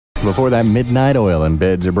Before that, Midnight Oil and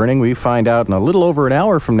Beds Are Burning. We find out in a little over an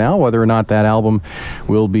hour from now whether or not that album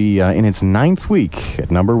will be in its 9th week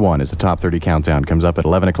at number 1 as the Top 30 Countdown comes up at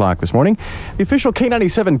 11 o'clock this morning. The official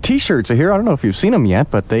K97 t-shirts are here. I don't know if you've seen them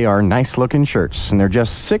yet, but they are nice-looking shirts, and they're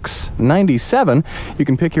just $6.97. You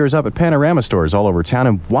can pick yours up at Panorama stores all over town,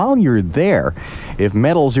 and while you're there, if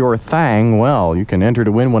metal's your thing, well, you can enter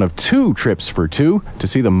to win one of 2 trips for 2 to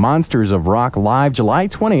see the Monsters of Rock live July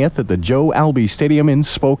 20th at the Joe Albee Stadium in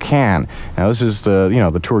Spokane. Now, this is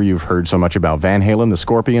the tour you've heard so much about. Van Halen, the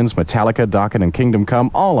Scorpions, Metallica, Dokken, and Kingdom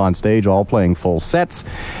Come, all on stage, all playing full sets.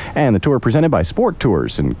 And the tour presented by Sport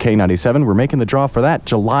Tours. And K97, we're making the draw for that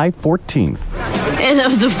July 14th. And that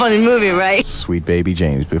was a funny movie, right? Sweet Baby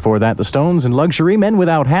James. Before that, the Stones and Luxury, Men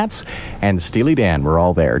Without Hats, and Steely Dan were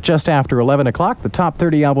all there. Just after 11 o'clock, the Top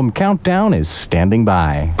 30 Album Countdown is standing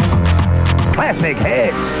by. Classic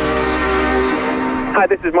hits. Hi,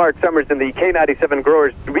 this is Mark Summers in the K97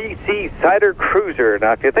 Growers 3C Cider Cruiser.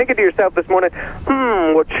 Now, if you're thinking to yourself this morning,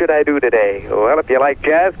 what should I do today? Well, if you like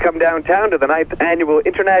jazz, come downtown to the 9th Annual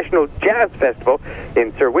International Jazz Festival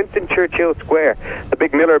in Sir Winston Churchill Square. The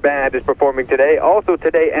Big Miller Band is performing today. Also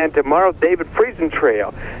today and tomorrow, David Friesen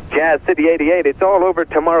Trail. Jazz City 88. It's all over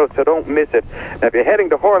tomorrow, so don't miss it. Now, if you're heading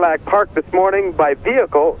to Horlack Park this morning by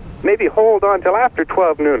vehicle, maybe hold on till after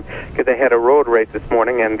 12 noon, because they had a road race this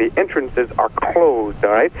morning, and the entrances are closed,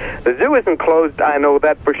 all right? The zoo isn't closed, I know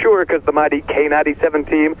that for sure, because the mighty K97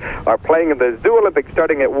 team are playing in the Zoo Olympics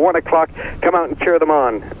starting at 1 o'clock. Come out and cheer them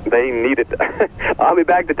on. They need it. I'll be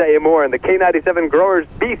back to tell you more in the K97 Growers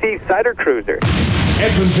BC Cider Cruiser.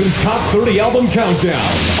 Edmonton's Top 30 Album Countdown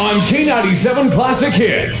on K97 Classic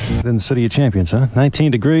Hits. In the City of Champions, huh? 19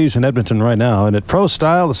 degrees in Edmonton right now. And at Pro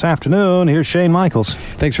Style this afternoon, here's Shane Micheals.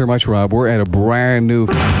 Thanks very much, Rob. We're at a brand new...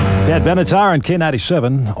 Dad Benatar and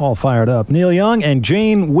K97 all fired up. Neil Young and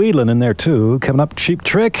Jane Whelan in there, too. Coming up, Cheap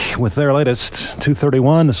Trick with their latest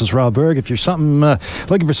 231. This is Rob Berg. If you're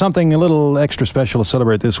looking for something a little extra special to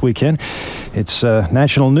celebrate this weekend, it's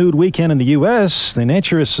National Nude Weekend in the U.S. The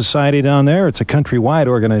Naturist Society down there, it's a countrywide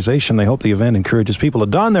organization. They hope the event encourages people to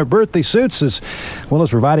don their birthday suits as well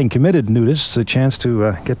as providing committed nudists a chance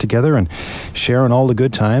to get together and share in all the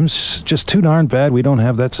good times. Just too darn bad we don't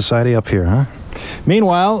have that society up here, huh?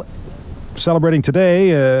 Meanwhile, celebrating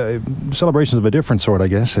today, celebrations of a different sort, I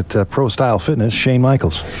guess, at Pro Style Fitness, Shane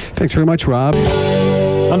Micheals. Thanks very much, Rob.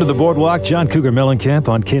 Under the boardwalk, John Cougar Mellencamp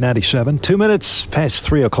on K97. 2 minutes past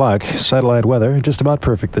 3 o'clock. Satellite weather, just about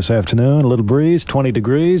perfect this afternoon. A little breeze, 20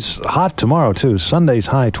 degrees. Hot tomorrow, too. Sunday's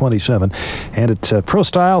high, 27. And at Pro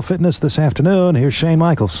Style Fitness this afternoon, here's Shane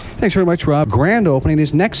Micheals. Thanks very much, Rob. Grand opening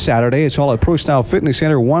is next Saturday. It's all at Pro Style Fitness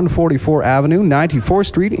Center, 144 Avenue, 94th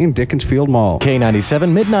Street in Dickensfield Mall. K97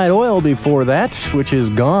 Midnight Oil before that, which is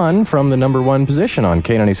gone from the number 1 position on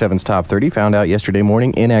K97's Top 30. Found out yesterday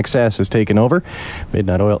morning, In Excess has taken over.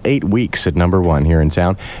 Midnight Oil, 8 weeks at number 1 here in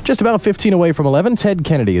town. Just about 15 away from 11. Ted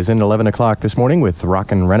Kennedy is in at 11 o'clock this morning with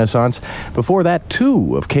Rockin' Renaissance. Before that,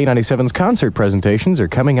 2 of K97's concert presentations are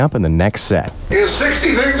coming up in the next set. He has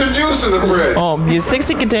 60 things of juice in the fridge. Oh, he has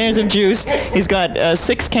 60 containers of juice. He's got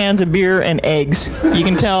 6 cans of beer and eggs. You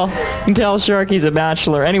can tell Sharkey's a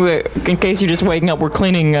bachelor. Anyway, in case you're just waking up, we're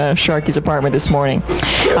cleaning Sharkey's apartment this morning.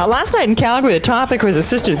 Last night in Calgary, the topic was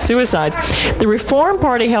assisted suicides. The Reform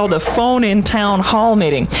Party held a phone-in town hall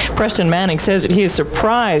meeting. Preston Manning says that he is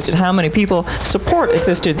surprised at how many people support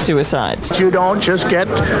assisted suicides. You don't just get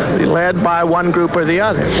led by one group or the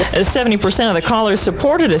other. 70% of the callers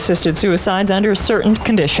supported assisted suicides under certain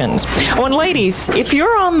conditions. Oh, and ladies, if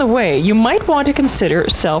you're on the way, you might want to consider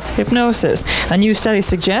self-hypnosis. A new study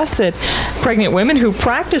suggests that pregnant women who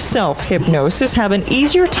practice self-hypnosis have an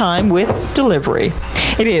easier time with delivery.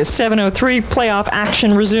 It is 7:03. Playoff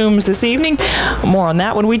action resumes this evening. More on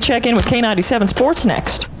that when we check in with K97 Sports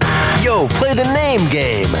next. Yo, play the name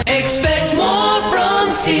game. Expect more from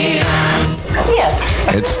CIRK. Yes.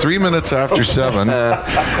 It's 3 minutes after 7.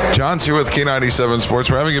 John's here with K97 Sports.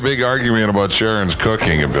 We're having a big argument about Sharon's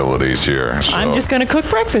cooking abilities here. So. I'm just going to cook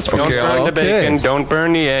breakfast for you. Don't burn the bacon, don't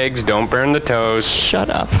burn the eggs, don't burn the toast. Shut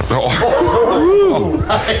up. You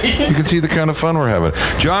can see the kind of fun we're having.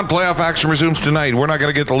 John, playoff action resumes tonight. We're not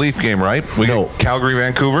going to get the Leaf game, right? No. Calgary,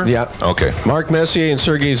 Vancouver? Yeah. Okay. Mark Messier and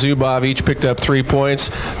Sergei Zubov each picked up 3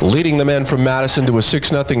 points, leading the men from Madison to a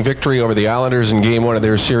 6-0 victory over the Islanders in Game 1 of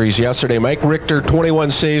their series yesterday. Mike Richter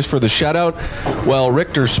 21 saves for the shutout. Well,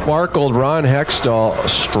 Richter sparkled. Ron Hextall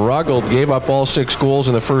struggled, gave up all 6 goals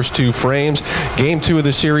in the first 2 frames. Game 2 of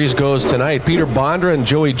the series goes tonight. Peter Bondra and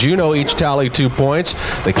Joey Juneau each tally 2 points.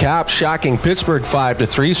 The Caps shocking Pittsburgh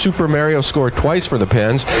 5-3. Super Mario scored twice for the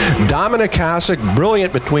Pens. Dominic Hasek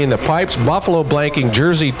brilliant between the pipes. Buffalo blanking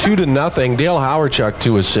Jersey 2-0. Dale Hawerchuk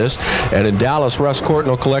 2 assists. And in Dallas, Russ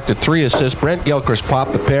Courtnall collected 3 assists. Brent Gilchrist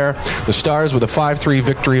popped the pair. The Stars with a 5-3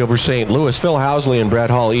 victory over St. Louis. Phil Housley and Brett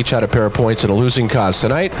Hull each had a pair of points in a losing cause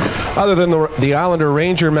tonight. Other than the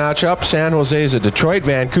Islander-Ranger matchup, San Jose's at Detroit,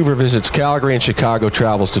 Vancouver visits Calgary, and Chicago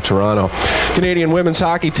travels to Toronto. Canadian women's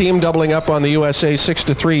hockey team doubling up on the USA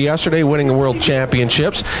 6-3 yesterday, winning the World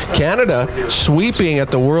Championships. Canada sweeping at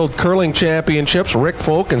the World Curling Championships. Rick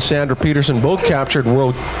Folk and Sandra Peterson both captured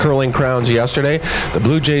World Curling crowns yesterday. The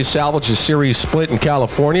Blue Jays salvaged a series split in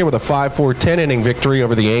California with a 5-4 10-inning victory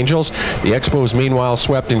over the Angels. The Expos, meanwhile,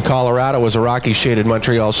 swept in Colorado as the Rockies shaded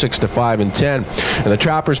Montreal 6-5 and 10. And the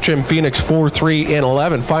Trappers trimmed Phoenix 4-3 in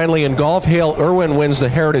 11. Finally, in golf, Hale Irwin wins the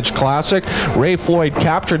Heritage Classic. Ray Floyd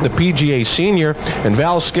captured the PGA Senior, and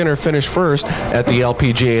Val Skinner finished first at the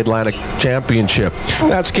LPGA Atlantic Championship.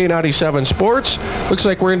 That's K97 Sports. Looks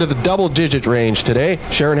like we're into the double-digit range today.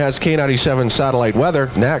 Sharon has K97 satellite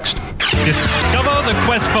weather next. Discover the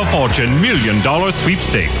Quest for Fortune $1 million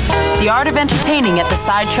sweepstakes. The art of entertaining at the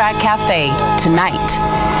Sidetrack Cafe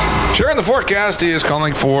tonight. Sharon, the forecast is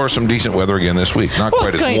calling for some decent weather again this week. Not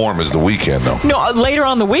quite as warm as the weekend, though. No, later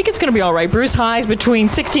on the week it's going to be all right. Bruce, highs between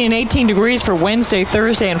 16 and 18 degrees for Wednesday,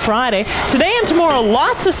 Thursday, and Friday. Today and tomorrow,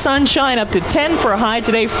 lots of sunshine, up to 10 for a high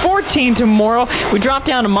today, 14 tomorrow. We drop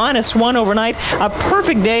down to -1 overnight. A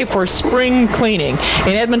perfect day for spring cleaning.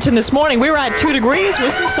 In Edmonton this morning, we were at 2 degrees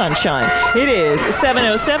with some sunshine. It is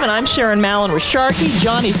 7:07. I'm Sharon Mallon with Sharkey,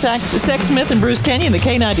 Johnny Sexsmith, and Bruce Kenyon, the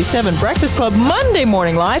K97 Breakfast Club, Monday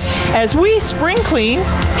morning live, as we spring clean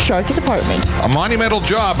Sharkey's apartment. A monumental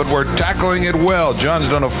job, but we're tackling it well. John's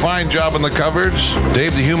done a fine job in the cupboards.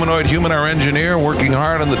 Dave, the humanoid human, our engineer, working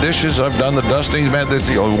hard on the dishes. I've done the dusting. Man,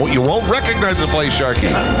 you won't recognize the place, Sharkey.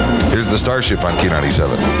 Here's the Starship on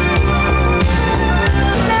K97.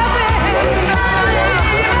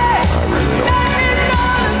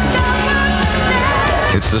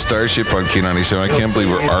 It's the Starship on K97. I can't believe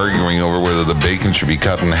we're arguing over whether the bacon should be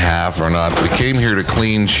cut in half or not. We came here to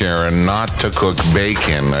clean, Sharon, not to cook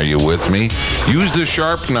bacon. Are you with me? Use the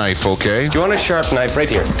sharp knife, okay? Do you want a sharp knife right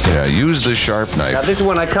here? Yeah, use the sharp knife. Now, this is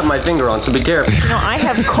one I cut my finger on, so be careful. No, I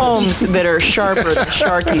have combs that are sharper than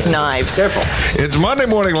Sharky's knives. Careful. It's Monday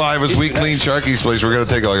Morning Live as we clean Sharky's place. We're going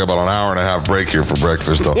to take like about an hour and a half break here for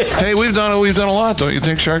breakfast, though. Hey, we've done a lot, don't you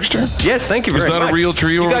think, Sharkster? Yes, thank you very much. Is that a real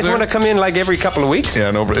tree over there? You guys want to come in like every couple of weeks?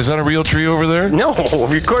 Yeah, no. Is that a real tree over there? No,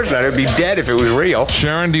 of course not. It'd be dead if it was real.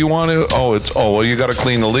 Sharon, do you want to? Well, you got to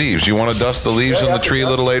clean the leaves. You want to dust the leaves on the tree a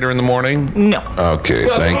little later in the morning? No. Okay,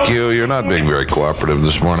 thank you. You're not being very cooperative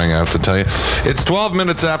this morning, I have to tell you. It's 12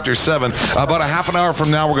 minutes after 7. About a half an hour from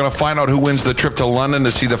now, we're going to find out who wins the trip to London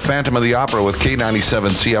to see the Phantom of the Opera with K97,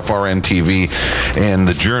 CFRN TV, and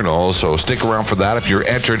the Journal. So stick around for that if you're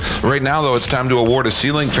entered. Right now, though, it's time to award a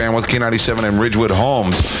ceiling fan with K97 and Ridgewood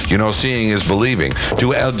Homes. You know, seeing is believing.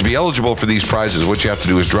 To be eligible for these prizes, what you have to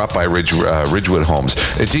do is drop by Ridgewood Homes.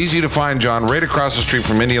 It's easy to find, John, right across the street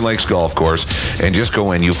from Indian Lakes Golf Course, and just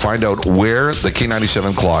go in. You find out where the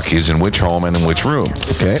K97 clock is, in which home and in which room.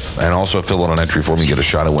 Okay. And also fill out an entry form. You get a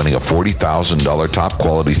shot at winning a $40,000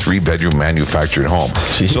 top-quality 3-bedroom manufactured home.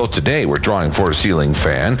 So today, we're drawing for a ceiling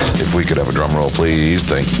fan. If we could have a drum roll, please.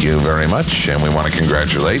 Thank you very much. And we want to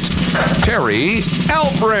congratulate Terry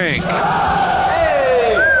Elbrink.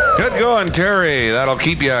 Good going, Terry. That'll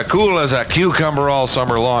keep you cool as a cucumber all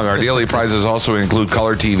summer long. Our daily prizes also include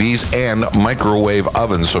color TVs and microwave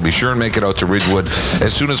ovens, so be sure and make it out to Ridgewood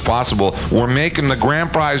as soon as possible. We're making the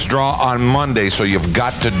grand prize draw on Monday, so you've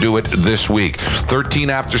got to do it this week. 13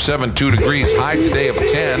 after 7, 2 degrees, high today of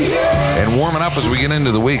 10, and warming up as we get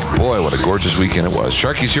into the week. Boy, what a gorgeous weekend it was.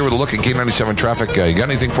 Sharky's here with a look at K97 traffic. You got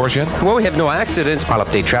anything for us yet? Well, we have no accidents. I'll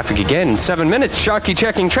update traffic again in 7 minutes. Sharky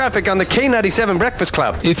checking traffic on the K97 Breakfast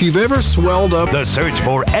Club. If you've ever swelled up... The search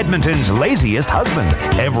for Edmonton's laziest husband.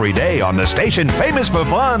 Every day on the station famous for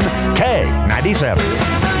fun, K97.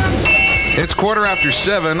 It's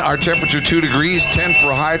 7:15. Our temperature 2 degrees, 10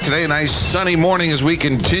 for a high today. A nice sunny morning as we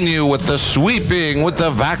continue with the sweeping, with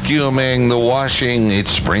the vacuuming, the washing.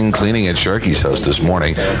 It's spring cleaning at Sharky's house this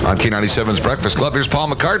morning on K97's Breakfast Club. Here's Paul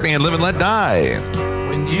McCartney and Live and Let Die.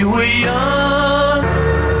 When you were young.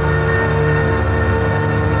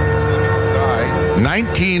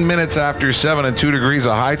 19 minutes after 7 and 2 degrees.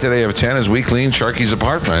 A high today of 10 as we clean Sharky's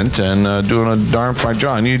apartment and doing a darn fine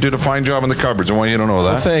job. And you did a fine job in the cupboards. I want you to know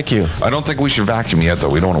that. Well, thank you. I don't think we should vacuum yet, though.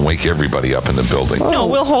 We don't want to wake everybody up in the building. No,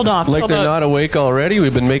 we'll hold off. Like they're not awake already?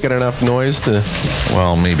 We've been making enough noise to...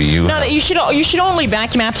 Well, maybe you... No, you should only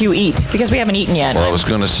vacuum after you eat, because we haven't eaten yet. Well, I was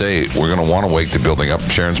going to say, we're going to want to wake the building up.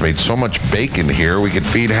 Sharon's made so much bacon here, we could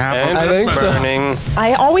feed half of it. I think so.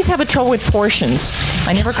 I always have a trouble with portions.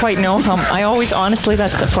 I never quite know how... honestly,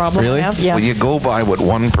 that's the problem I have. Yeah. Well, you go by what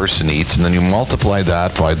one person eats, and then you multiply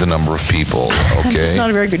that by the number of people, okay? I'm just not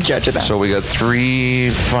a very good judge of that. So we got 3,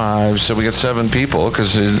 5, so we got 7 people,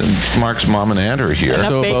 because Mark's mom and aunt are here.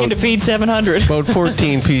 Enough bacon to feed 700. About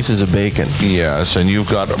 14 pieces of bacon. Yes, and you've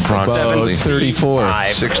got approximately... About 34.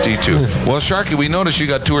 62. Well, Sharky, we noticed you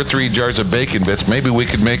got 2 or 3 jars of bacon bits. Maybe we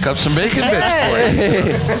could make up some bacon bits for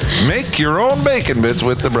you. Make your own bacon bits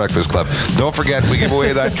with the Breakfast Club. Don't forget, we give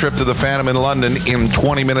away that trip to the Phantom in London in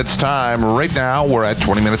 20 minutes' time. Right now, we're at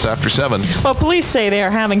 20 minutes after 7. Well, police say they are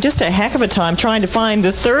having just a heck of a time trying to find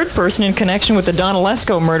the third person in connection with the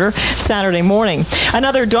Donalesco murder Saturday morning.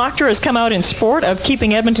 Another doctor has come out in support of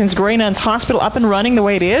keeping Edmonton's Grey Nuns Hospital up and running the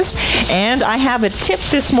way it is. And I have a tip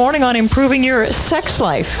this morning on improving your sex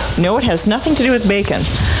life. No, it has nothing to do with bacon.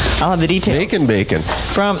 I'll have the details. Bacon.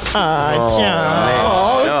 From John.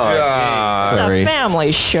 The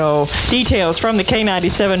family show. Details from the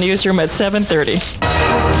K97 newsroom at 7:30.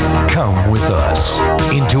 Come with us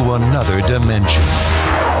into another dimension.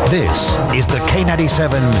 This is the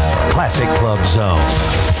K97 Classic Club Zone.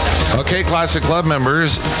 Okay, Classic Club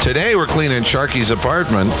members, today we're cleaning Sharky's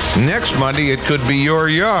apartment. Next Monday, it could be your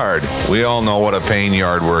yard. We all know what a pain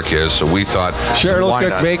yard work is, so we thought... Sharon will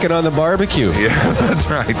cook bacon on the barbecue. Yeah, that's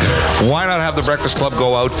right. Why not have the Breakfast Club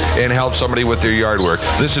go out and help somebody with their yard work?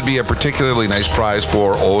 This would be a particularly nice prize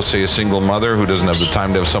for, say, a single mother who doesn't have the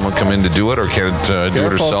time to have someone come in to do it or can't do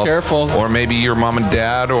it herself. Careful. Or maybe your mom and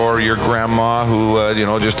dad or your grandma who,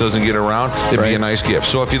 just doesn't get around. It'd be a nice gift.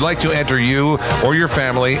 So if you'd like to enter you or your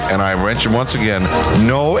family, and I mention once again,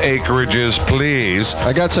 no acreages, please.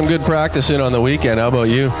 I got some good practice in on the weekend. How about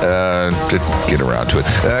you? Didn't get around to it.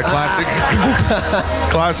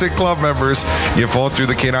 Classic Club members, you phone through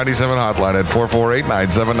the K97 hotline at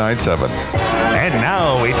 448-9797. And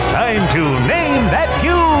now it's time to name that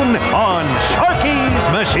tune on Sharky's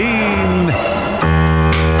Machine.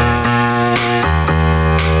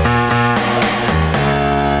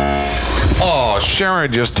 Oh,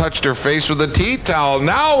 Sharon just touched her face with a tea towel.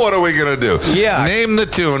 Now what are we going to do? Yeah. Name the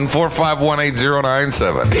tune,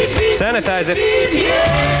 4518097. Sanitize it.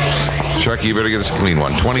 Sharky, you better get us a clean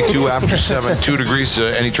one. 22 after 7, 2 degrees.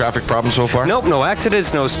 Any traffic problems so far? Nope, no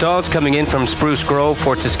accidents, no stalls coming in from Spruce Grove,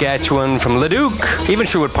 Fort Saskatchewan, from Leduc, even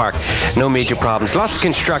Sherwood Park. No major problems. Lots of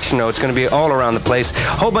construction, though. It's going to be all around the place.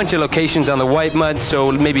 Whole bunch of locations on the White Mud,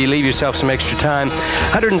 so maybe leave yourself some extra time.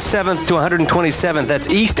 107th to 127th, that's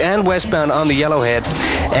east and westbound on the Yellowhead.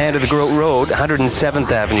 And to the Grote Road,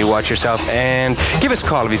 107th Avenue. Watch yourself. And give us a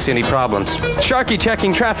call if you see any problems. Sharky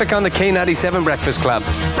checking traffic on the K97 Breakfast Club.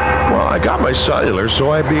 Well, I got my cellular,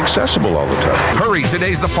 so I'd be accessible all the time. Hurry,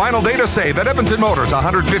 today's the final day to save at Edmonton Motors,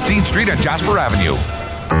 115th Street and Jasper Avenue.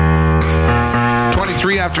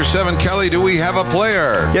 23 after 7, Kelly, do we have a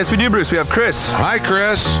player? Yes, we do, Bruce. We have Chris. Hi,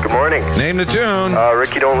 Chris. Good morning. Name the tune.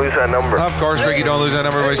 Ricky, Don't Lose That Number. Of course, Ricky, Don't Lose That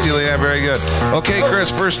Number by Steely Dan. Very good. Okay,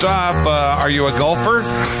 Chris, first off, are you a golfer?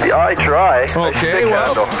 Yeah, I try. Okay,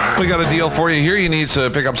 well, we got a deal for you here. You need to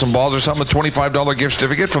pick up some balls or something, a $25 gift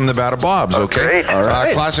certificate from Nevada Bob's, okay? Great. All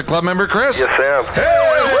right. Classic Club member, Chris? Yes, Sam. Hey!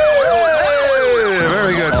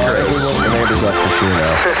 Very good, Chris.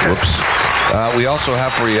 Whoops. We also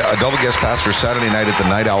have for you a double guest pass for Saturday night at the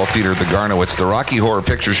Night Owl Theater at the Garneau. It's the Rocky Horror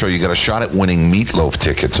Picture Show. You got a shot at winning meatloaf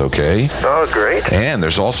tickets, okay? Oh, great. And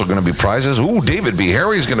there's also going to be prizes. Ooh, David B.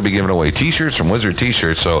 Harry's going to be giving away T-shirts from Wizard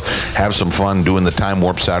T-shirts. So have some fun doing the Time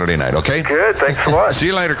Warp Saturday night, okay? Good. Thanks a lot. See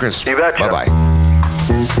you later, Chris. You betcha. Bye-bye.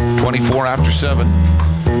 24 after 7.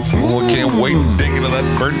 Oh, can't wait to dig into that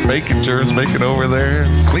burnt bacon Sharon's making over there.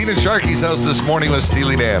 Cleaning Sharky's house this morning with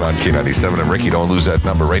Steely Dan on K97. And Ricky, don't lose that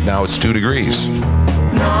number. Right now, it's 2 degrees. Steely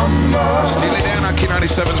Dan on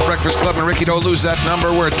K97's Breakfast Club. And Ricky, don't lose that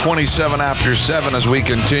number. We're at 27 after 7 as we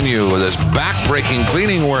continue with this back-breaking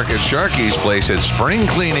cleaning work at Sharky's place. It's spring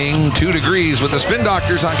cleaning, 2 degrees with the Spin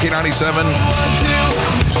Doctors on K97.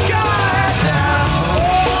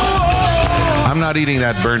 I'm not eating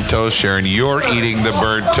that burnt toast, Sharon. You're eating the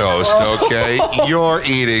burnt toast, okay? You're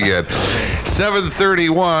eating it.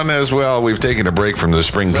 7:31 as well. We've taken a break from the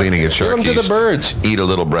spring cleaning at Sharkey's. Give them to the birds. Eat a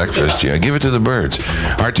little breakfast. Yeah, give it to the birds.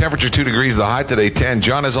 Our temperature 2 degrees. The high today 10.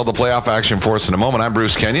 John has all the playoff action for us in a moment. I'm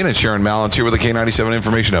Bruce Kenyon, and Sharon Mallon's here with the K97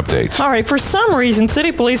 information updates. All right, for some reason,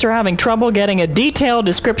 city police are having trouble getting a detailed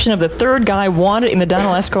description of the third guy wanted in the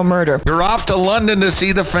Donalesco murder. You're off to London to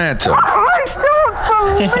see the Phantom. I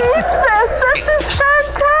don't believe this. This is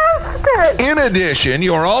fantastic. In addition,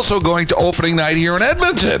 you're also going to opening night here in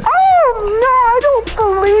Edmonton. Oh, no, I don't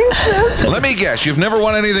believe this. Let me guess, you've never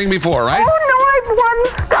won anything before, right? Oh, no, I've won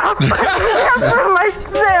stuff, but never like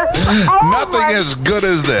this. Oh, nothing as good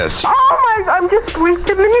as this. Oh, my, I'm just weak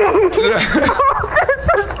to me. Oh, this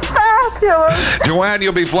is fabulous. Joanne,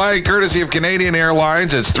 you'll be flying courtesy of Canadian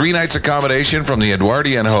Airlines. It's 3 nights accommodation from the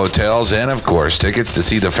Edwardian Hotels and, of course, tickets to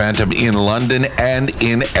see the Phantom in London and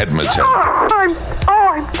in Edmonton.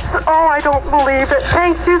 I don't believe it.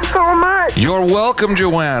 Thank you so much. You're welcome,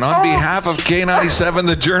 Joanne. On behalf of K97,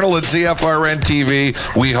 the Journal, and CFRN TV,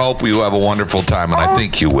 we hope you have a wonderful time, and I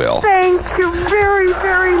think you will. Thank you very,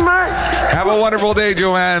 very much. Have a wonderful day,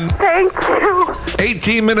 Joanne. Thank you.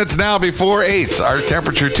 18 minutes now before 8. Our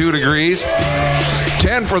temperature 2 degrees.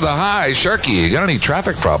 10 for the high. Sharkey, you got any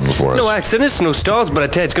traffic problems for us? No accidents, no stalls, but I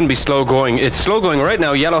tell you, it's going to be slow going. It's slow going right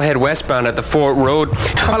now. Yellowhead westbound at the Fort Road.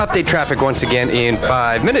 I'll update traffic once again in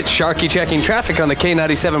 5 minutes. Sharkey checking traffic on the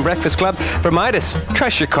K97 Breakfast Club for Midas.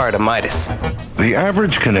 Trust your car to Midas. The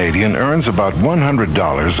average Canadian earns about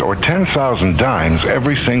 $100 or 10,000 dimes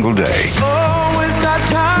every single day.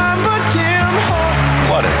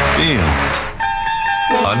 What a deal.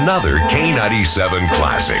 Another K97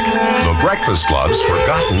 classic. The Breakfast Club's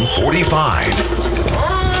Forgotten 45.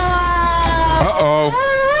 Uh-oh.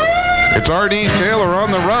 It's R.D. Taylor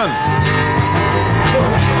on the run.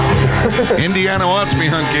 Indiana wants me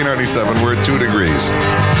on K97. We're at 2 degrees.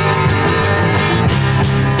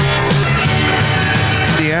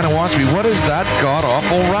 Indiana wants me. What is that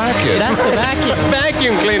god-awful racket? That's the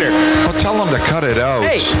vacuum cleaner. Well, tell them to cut it out.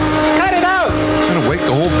 Hey, cut it out. I'm going to wake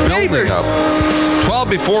the whole building up. 12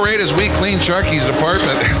 before 8 as we clean Sharkey's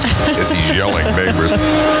apartment. As he's yelling, neighbors.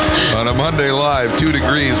 On a Monday Live, 2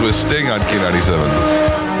 degrees with Sting on K97.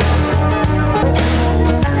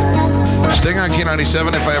 Sting on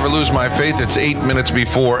K97. If I ever lose my faith, it's 8 minutes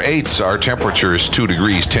before 8. Our temperature is 2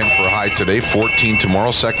 degrees. 10 for high today, 14 tomorrow.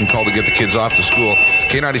 Second call to get the kids off to school.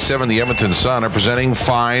 K97, the Edmonton Sun, are presenting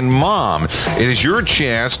Find Mom. It is your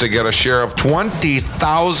chance to get a share of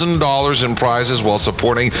 $20,000 in prizes while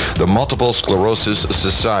supporting the Multiple Sclerosis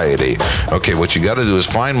Society. Okay, what you got to do is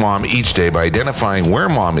find Mom each day by identifying where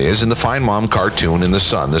Mom is in the Find Mom cartoon in the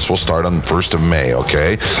Sun. This will start on the 1st of May,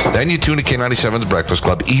 okay? Then you tune to K97's Breakfast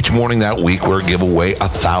Club each morning that week. We'll give away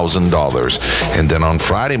 $1,000. And then on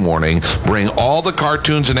Friday morning, bring all the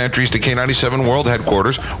cartoons and entries to K97 World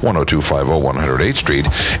Headquarters, 10250 108th Street,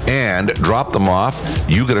 and drop them off.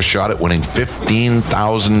 You get a shot at winning $15,000.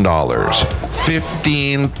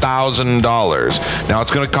 $15,000. Now,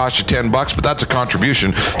 it's going to cost you $10, but that's a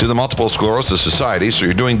contribution to the Multiple Sclerosis Society, so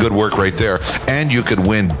you're doing good work right there, and you could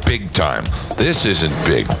win big time. This isn't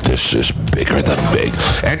big. This is bigger than big.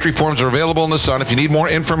 Entry forms are available in the Sun. If you need more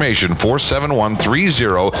information,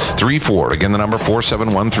 471-3034. Again, the number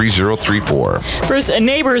 471-3034. Bruce,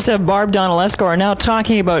 neighbors of Barb Donalesco are now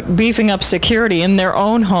talking about beefing up security in their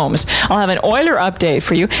own homes. I'll have an Oiler update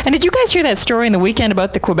for you. And did you guys hear that story in the weekend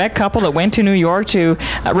about the Quebec couple that went to New York to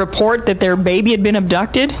report that their baby had been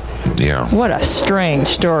abducted? Yeah. What a strange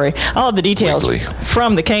story. I'll have the details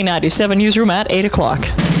from the K97 newsroom at 8 o'clock.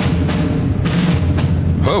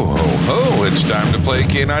 Ho, ho, ho. It's time to play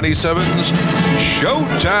K97's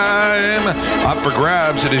Showtime. Up for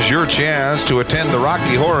grabs, it is your chance to attend the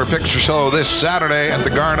Rocky Horror Picture Show this Saturday at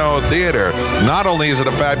the Garneau Theater. Not only is it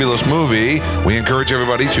a fabulous movie, we encourage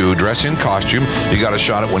everybody to dress in costume. You got a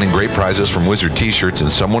shot at winning great prizes from Wizard T-shirts,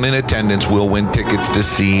 and someone in attendance will win tickets to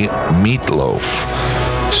see Meatloaf.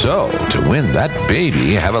 So, to win that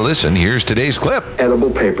baby, have a listen. Here's today's clip.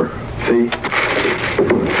 Edible paper. See?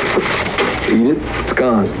 Eat it, it's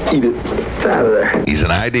gone. Eat it, it's out of there. He's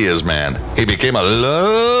an ideas man. He became a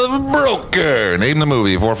love broker. Name the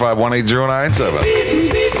movie, 4518097.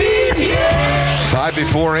 5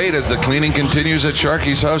 before 8 as the cleaning continues at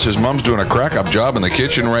Sharkey's house. His mom's doing a crack-up job in the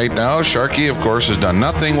kitchen right now. Sharkey, of course, has done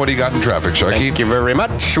nothing. What do you got in traffic, Sharkey? Thank you very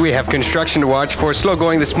much. We have construction to watch for. Slow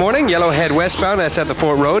going this morning. Yellowhead westbound. That's at the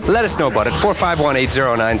Fort Road. Let us know about it.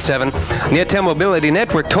 4518097. The Airtel Mobility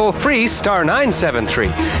Network toll-free star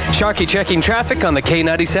 973. Sharkey checking traffic on the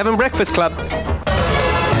K97 Breakfast Club.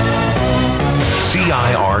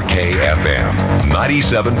 CIRK-FM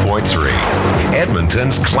 97.3.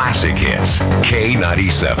 Edmonton's classic hits.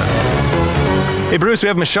 K97. Hey, Bruce, we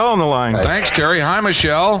have Michelle on the line. Thanks, Terry. Hi,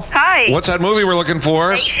 Michelle. Hi. What's that movie we're looking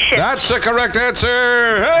for? That's the correct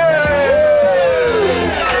answer. Hey!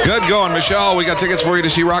 Good going, Michelle. We got tickets for you to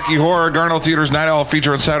see Rocky Horror, Garnell Theater's Night Owl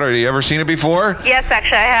feature on Saturday. You ever seen it before? Yes,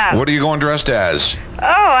 actually, I have. What are you going dressed as?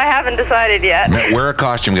 Oh, I haven't decided yet. Wear a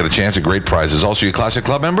costume, get a chance at great prizes. Also, you a Classic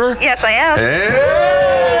Club member? Yes, I am. Hey!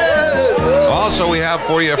 Also, we have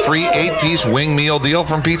for you a free 8-piece wing meal deal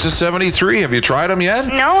from Pizza 73. Have you tried them yet?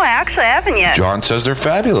 No, I actually haven't yet. John says they're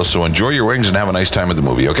fabulous, so enjoy your wings and have a nice time at the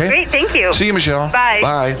movie, okay? Great, thank you. See you, Michelle. Bye.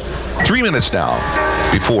 Bye. 3 minutes now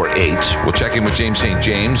before 8. We'll check in with James St.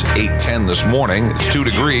 James, 8:10 this morning. It's 2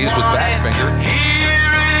 degrees with Badfinger.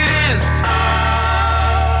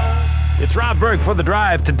 It's Rob Berg for The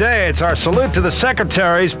Drive. Today, it's our salute to the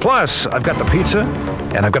secretaries. Plus, I've got the pizza,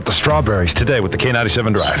 and I've got the strawberries today with the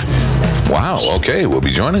K97 Drive. Wow, okay. We'll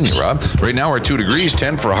be joining you, Rob. Right now, we're 2 degrees,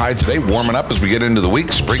 10 for a high today. Warming up as we get into the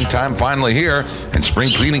week. Springtime finally here, and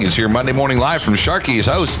spring cleaning is here Monday morning live from Sharkey's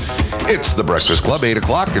house. It's the Breakfast Club, 8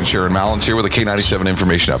 o'clock, and Sharon Mallon's here with a K97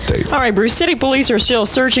 information update. All right, Bruce. City police are still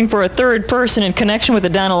searching for a third person in connection with the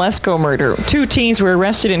Donalesco murder. 2 teens were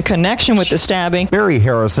arrested in connection with the stabbing. Barrie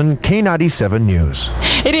Harrison, K97 News.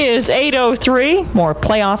 It is 8:03. More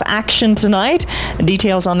playoff action tonight.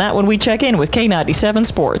 Details on that when we check in with K97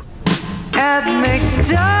 Sports. At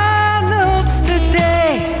McDonald's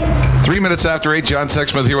today. 3 minutes after 8, John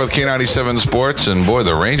Sexsmith here with K97 Sports, and boy,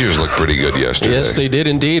 the Rangers looked pretty good yesterday. Yes, they did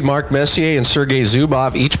indeed. Mark Messier and Sergei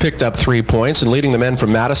Zubov each picked up 3 points, and leading the men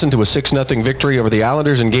from Madison to a 6-0 victory over the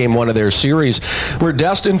Islanders in Game 1 of their series. We're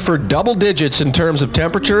destined for double digits in terms of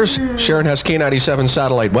temperatures. Sharon has K97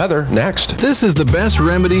 satellite weather next. This is the best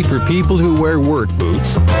remedy for people who wear work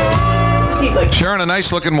boots. Sharon, a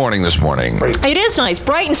nice looking morning this morning. It is nice,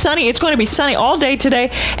 bright and sunny. It's going to be sunny all day today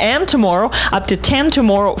and tomorrow. Up to 10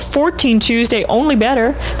 tomorrow, 14 Tuesday, only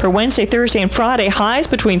better for Wednesday, Thursday, and Friday. Highs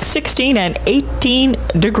between 16 and 18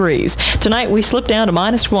 degrees. Tonight we slip down to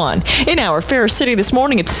 -1. In our fair city this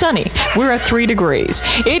morning, it's sunny. We're at 3 degrees.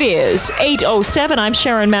 It is 8:07. I'm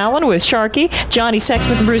Sharon Mallon with Sharkey, Johnny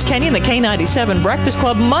Sexsmith, and Bruce Kenyon, the K97 Breakfast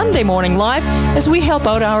Club, Monday morning live as we help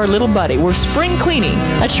out our little buddy. We're spring cleaning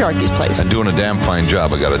at Sharkey's place. And doing a damn fine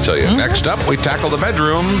job, I got to tell you. Next up, we tackle the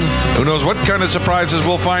bedroom. Who knows what kind of surprises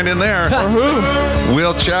we'll find in there? Or who?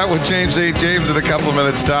 We'll chat with James St. James in a couple of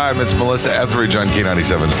minutes' time. It's Melissa Etheridge on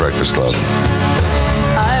K97's Breakfast Club.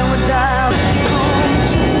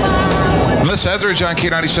 Melissa Etheridge on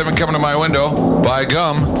K97 coming to my window. By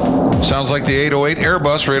gum. Sounds like the 808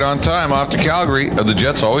 Airbus right on time off to Calgary. Are the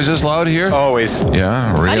jets always this loud here? Always.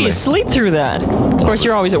 Yeah, really? How do you sleep through that? Of course,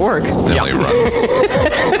 you're always at work. They only run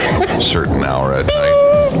a certain hour at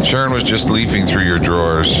night. Sharon was just leafing through your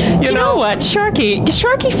drawers. You know what? Sharkey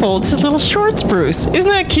folds his little shorts, Bruce. Isn't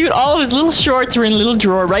that cute? All of his little shorts are in a little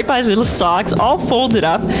drawer right by his little socks, all folded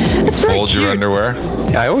up. It's very Fold cute. your underwear?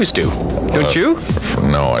 I always do. Don't you?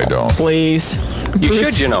 No, I don't. Please. You Bruce,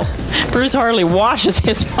 should, you know. Bruce hardly washes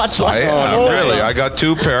his much less. Really, I got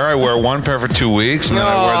 2 pair. I wear 1 pair for 2 weeks, and then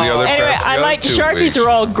I wear the other pair anyway, for the I other like 2 Sharkies weeks. are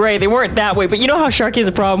all gray. They weren't that way, but you know how Sharky has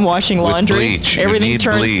a problem washing laundry? bleach. You Everything need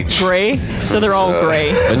turns bleach. gray, so they're all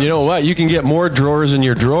gray. And you know what? You can get more drawers in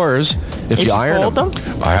your drawers if you iron fold them.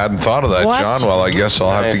 I hadn't thought of that, What? John. Well, I guess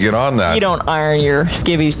I'll have to get on that. You don't iron your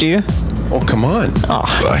skivvies, do you? Oh, come on.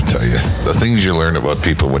 I tell you, the things you learn about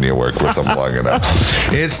people when you work with them long enough.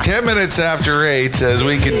 It's 10 minutes after 8 as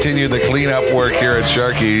we continue the cleanup work here at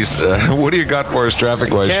Sharkey's. What do you got for us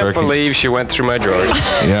traffic-wise, Can't Sharkey? believe she went through my drawers.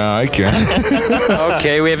 Yeah, I can.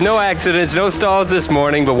 Okay, we have no accidents, no stalls this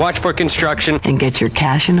morning, but watch for construction. And get your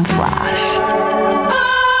cash in a flash.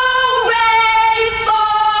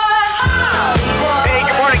 Hey,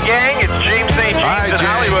 good morning, gang. It's James St. James in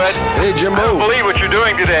Hollywood. Hey, Jimbo. I don't believe what you're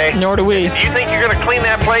doing today. Nor do we. Do you think you're going to clean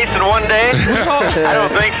that place in one day? I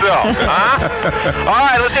don't think so. Huh? All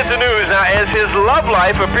right, let's hit the news. Now, as his love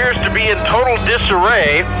life appears to be in total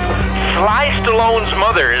disarray, Sly Stallone's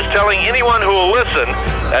mother is telling anyone who will listen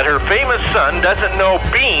that her famous son doesn't know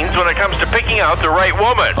beans when it comes to picking out the right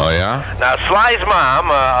woman. Oh, yeah? Now, Sly's mom,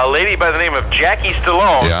 a lady by the name of Jackie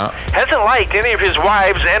Stallone, hasn't liked any of his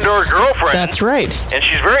wives and or girlfriends. That's right. And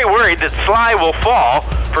she's very worried that Sly will fall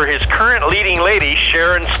for his current leading lady,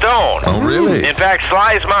 Sharon Stone. Oh, really? In fact,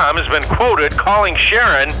 Sly's mom has been quoted calling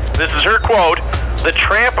Sharon, this is her quote, the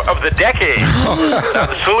tramp of the decade. Now,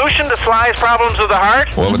 the solution to Sly's problems of the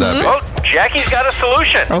heart? What would that be? Well, Jackie's got a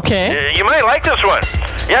solution. Okay. You might like this one.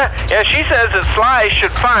 Yeah, she says that Sly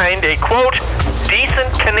should find a, quote,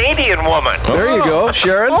 decent Canadian woman. There you go,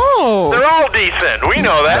 Sharon. Oh. They're all decent. We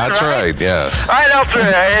know that, That's right, yes. All right, Elsa,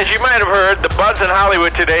 as you might have heard, the buzz in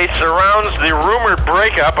Hollywood today surrounds the rumored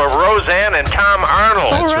breakup of Roseanne and Tom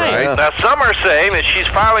Arnold. That's right. Now, some are saying that she's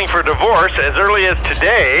filing for divorce as early as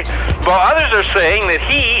today, while others are saying that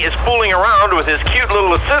he is fooling around with his cute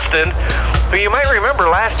little assistant, who you might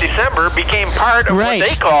remember last December became part of what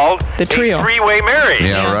they called the trio. A three-way marriage.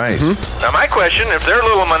 Yeah, right. Now, my question, if their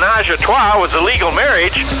little menage a trois was a legal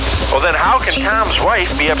marriage, well, then how can Tom's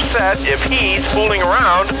wife be upset if he's fooling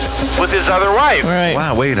around with his other wife? Right.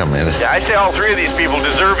 Wow, wait a minute. Yeah, I say all three of these people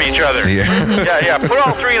deserve each other. Yeah. Yeah. Put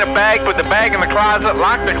all three in a bag, put the bag in the closet,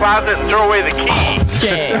 lock the closet, and throw away the key.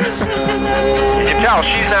 James. You can tell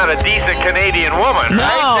she's not a decent Canadian woman,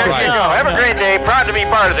 right? There you go. Have a great day. Proud to be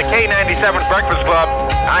part of the K97 Breakfast Club.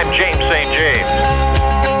 I'm James St. James.